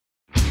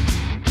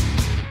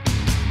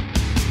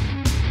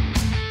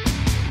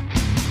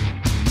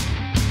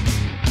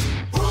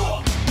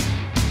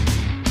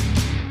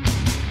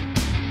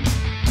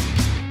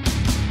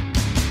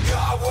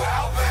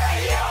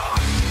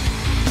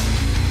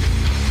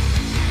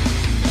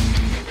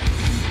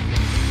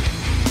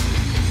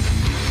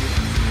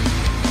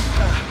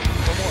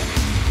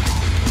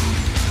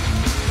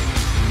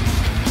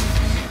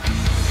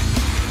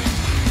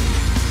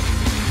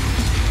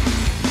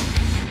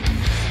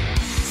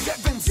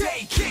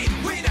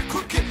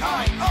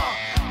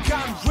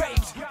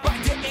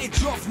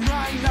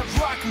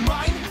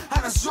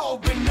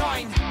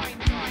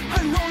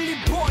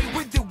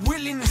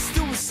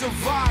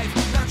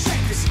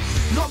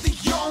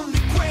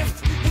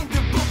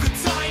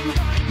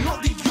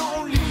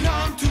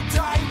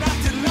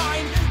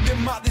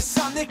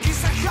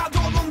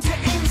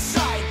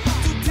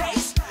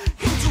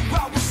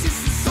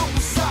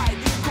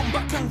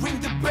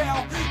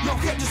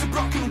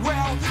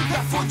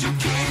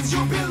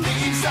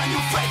and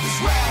your faith as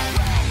well.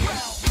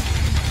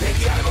 They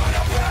got it on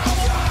a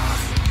power.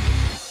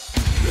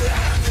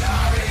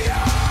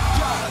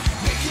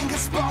 The king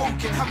has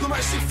spoken, have no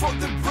mercy for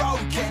the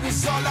broken.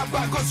 It's all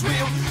about God's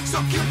will, so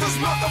kill those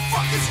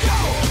motherfuckers,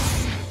 go!